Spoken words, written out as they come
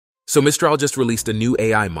So Mistral just released a new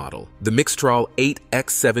AI model, the MIXTRAL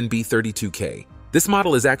 8x7B 32K. This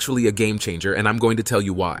model is actually a game changer, and I'm going to tell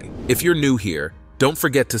you why. If you're new here, don't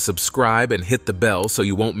forget to subscribe and hit the bell so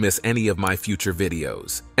you won't miss any of my future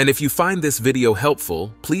videos. And if you find this video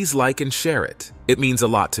helpful, please like and share it. It means a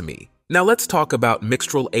lot to me. Now let's talk about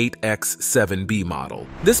MIXTRAL 8x7B model.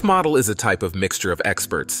 This model is a type of mixture of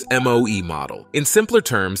experts, MOE model. In simpler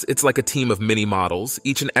terms, it's like a team of mini models,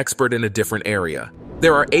 each an expert in a different area.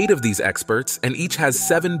 There are 8 of these experts, and each has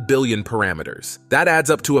 7 billion parameters. That adds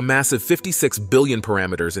up to a massive 56 billion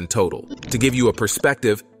parameters in total. To give you a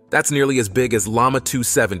perspective, that's nearly as big as Llama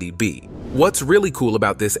 270B. What's really cool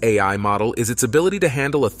about this AI model is its ability to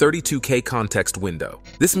handle a 32K context window.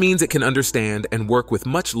 This means it can understand and work with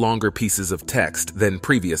much longer pieces of text than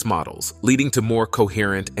previous models, leading to more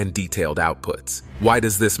coherent and detailed outputs. Why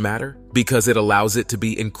does this matter? Because it allows it to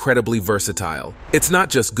be incredibly versatile. It's not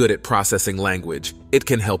just good at processing language, it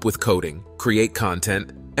can help with coding, create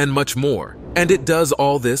content, and much more. And it does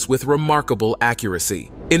all this with remarkable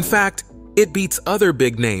accuracy. In fact, it beats other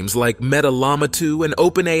big names like Meta Llama 2 and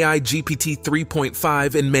OpenAI GPT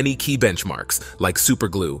 3.5 in many key benchmarks like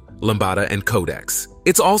Superglue, Lambda, and Codex.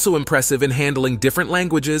 It's also impressive in handling different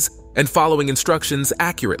languages and following instructions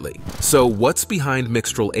accurately. So what's behind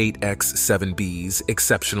MIXTRAL 8x7B's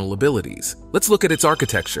exceptional abilities? Let's look at its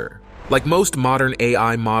architecture. Like most modern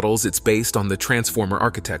AI models, it's based on the transformer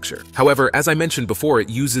architecture. However, as I mentioned before, it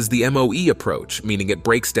uses the MOE approach, meaning it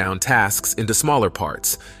breaks down tasks into smaller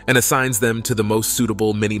parts and assigns them to the most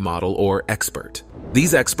suitable mini-model or expert.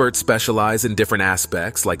 These experts specialize in different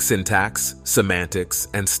aspects like syntax, semantics,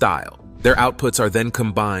 and style. Their outputs are then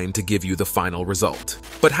combined to give you the final result.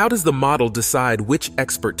 But how does the model decide which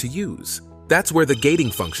expert to use? That's where the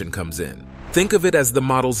gating function comes in. Think of it as the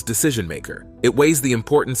model's decision maker. It weighs the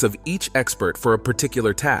importance of each expert for a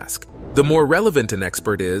particular task. The more relevant an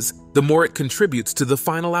expert is, the more it contributes to the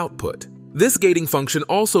final output. This gating function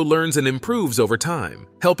also learns and improves over time,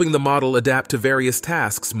 helping the model adapt to various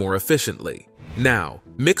tasks more efficiently. Now,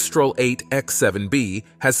 MIXTRAL 8x7B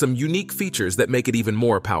has some unique features that make it even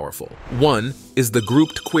more powerful. One is the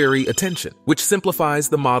grouped query attention, which simplifies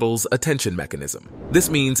the model's attention mechanism. This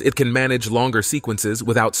means it can manage longer sequences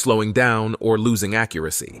without slowing down or losing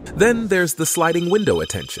accuracy. Then there's the sliding window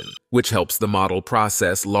attention, which helps the model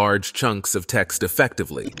process large chunks of text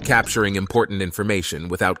effectively, capturing important information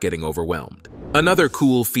without getting overwhelmed. Another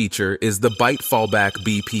cool feature is the Byte-fallback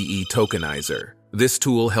BPE tokenizer. This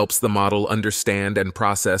tool helps the model understand and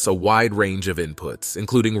process a wide range of inputs,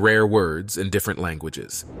 including rare words in different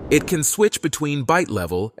languages. It can switch between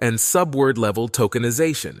byte-level and subword-level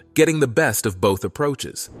tokenization, getting the best of both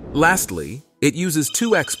approaches. Lastly, it uses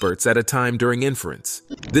 2 experts at a time during inference.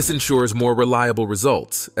 This ensures more reliable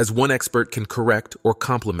results, as one expert can correct or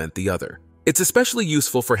complement the other. It's especially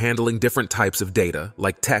useful for handling different types of data,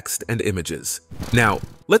 like text and images. Now,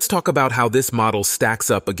 let's talk about how this model stacks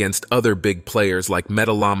up against other big players like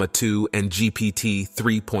Meta Llama 2 and GPT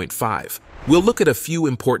 3.5. We'll look at a few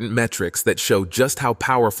important metrics that show just how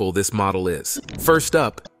powerful this model is. First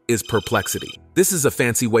up is perplexity. This is a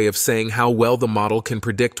fancy way of saying how well the model can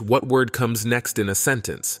predict what word comes next in a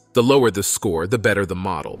sentence. The lower the score, the better the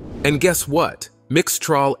model. And guess what?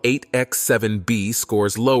 MIXTRAL 8x7B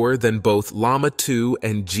scores lower than both Llama 2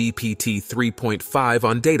 and GPT 3.5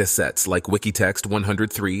 on datasets like Wikitext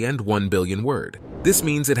 103 and 1 billion word. This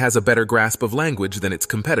means it has a better grasp of language than its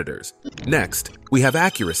competitors. Next, we have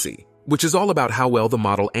accuracy, which is all about how well the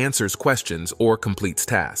model answers questions or completes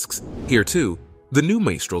tasks. Here too, the new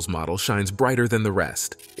MIXTRAL's model shines brighter than the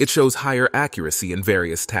rest. It shows higher accuracy in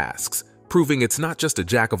various tasks, proving it's not just a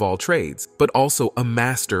jack of all trades, but also a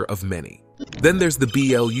master of many. Then there's the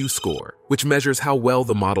BLU score, which measures how well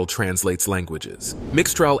the model translates languages.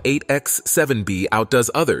 MIXTRAL 8x7B outdoes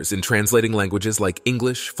others in translating languages like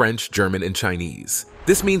English, French, German, and Chinese.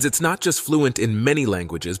 This means it's not just fluent in many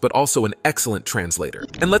languages, but also an excellent translator.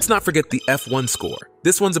 And let's not forget the F1 score.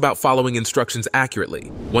 This one's about following instructions accurately.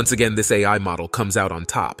 Once again, this AI model comes out on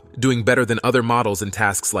top, doing better than other models in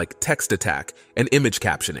tasks like text attack and image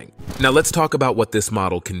captioning. Now let's talk about what this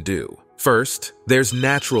model can do. First, there's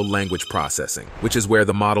natural language processing, which is where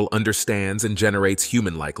the model understands and generates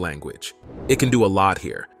human-like language. It can do a lot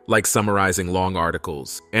here, like summarizing long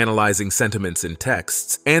articles, analyzing sentiments in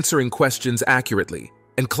texts, answering questions accurately,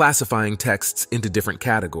 and classifying texts into different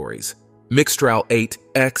categories. MIXTRAL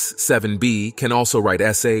 8x7B can also write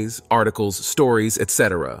essays, articles, stories,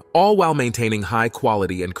 etc., all while maintaining high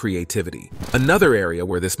quality and creativity. Another area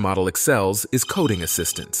where this model excels is coding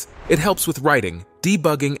assistance. It helps with writing,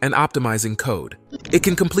 debugging, and optimizing code. It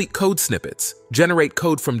can complete code snippets, generate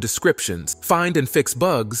code from descriptions, find and fix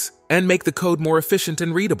bugs, and make the code more efficient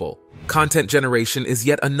and readable. Content generation is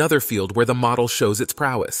yet another field where the model shows its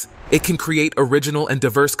prowess. It can create original and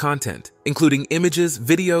diverse content, including images,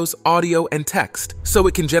 videos, audio, and text, so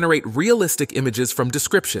it can generate realistic images from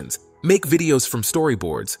descriptions, make videos from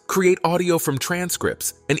storyboards, create audio from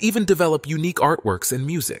transcripts, and even develop unique artworks and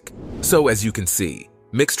music. So as you can see,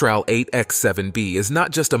 MIXTRAL 8x7B is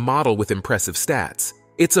not just a model with impressive stats.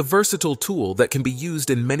 It's a versatile tool that can be used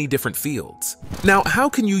in many different fields. Now, how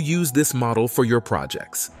can you use this model for your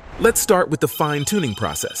projects? Let's start with the fine-tuning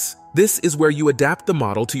process. This is where you adapt the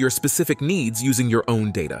model to your specific needs using your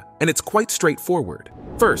own data, and it's quite straightforward.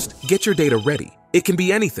 First, get your data ready. It can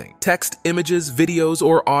be anything: text, images, videos,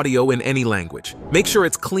 or audio in any language. Make sure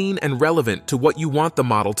it's clean and relevant to what you want the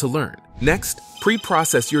model to learn. Next,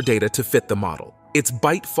 pre-process your data to fit the model. It's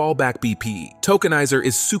Byte-fallback BPE. Tokenizer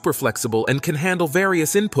is super flexible and can handle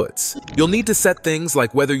various inputs. You'll need to set things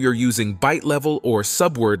like whether you're using byte-level or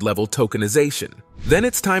subword level tokenization. Then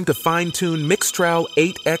it's time to fine-tune MIXTRAL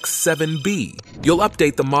 8x7B. You'll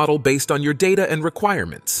update the model based on your data and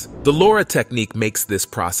requirements. The LoRa technique makes this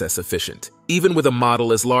process efficient, even with a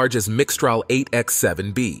model as large as MIXTRAL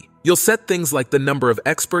 8x7B. You'll set things like the number of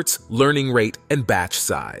experts, learning rate, and batch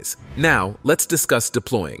size. Now, let's discuss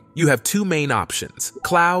deploying. You have two main options: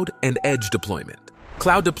 cloud and edge deployment.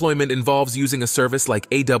 Cloud deployment involves using a service like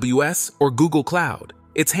AWS or Google Cloud.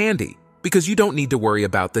 It's handy because you don't need to worry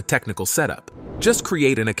about the technical setup. Just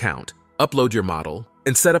create an account, upload your model,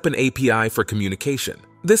 and set up an API for communication.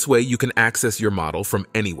 This way you can access your model from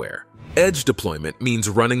anywhere. Edge deployment means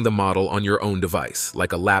running the model on your own device,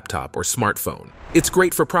 like a laptop or smartphone. It's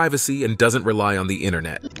great for privacy and doesn't rely on the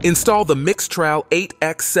internet. Install the MIXTRAL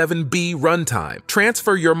 8x7B runtime.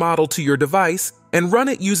 Transfer your model to your device and run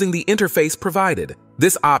it using the interface provided.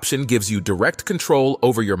 This option gives you direct control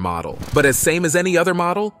over your model. But as same as any other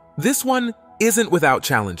model, this one isn't without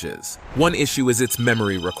challenges. One issue is its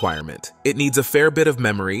memory requirement. It needs a fair bit of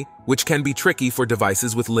memory, which can be tricky for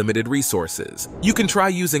devices with limited resources. You can try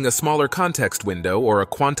using a smaller context window or a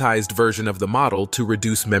quantized version of the model to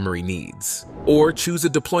reduce memory needs. Or choose a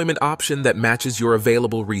deployment option that matches your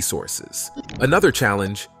available resources. Another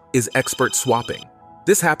challenge is expert swapping.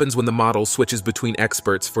 This happens when the model switches between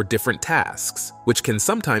experts for different tasks, which can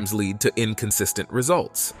sometimes lead to inconsistent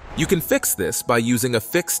results. You can fix this by using a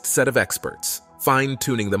fixed set of experts,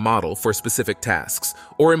 fine-tuning the model for specific tasks,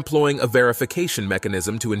 or employing a verification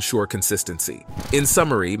mechanism to ensure consistency. In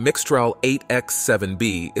summary, MIXTRAL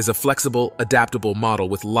 8x7B is a flexible, adaptable model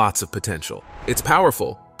with lots of potential. It's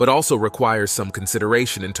powerful, but also requires some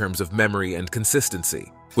consideration in terms of memory and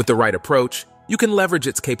consistency. With the right approach, you can leverage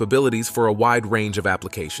its capabilities for a wide range of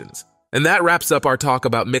applications. And that wraps up our talk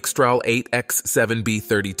about MIXTRAL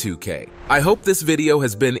 8x7B32K. I hope this video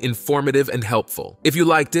has been informative and helpful. If you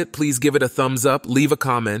liked it, please give it a thumbs up, leave a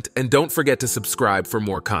comment, and don't forget to subscribe for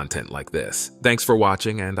more content like this. Thanks for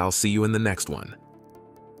watching, and I'll see you in the next one.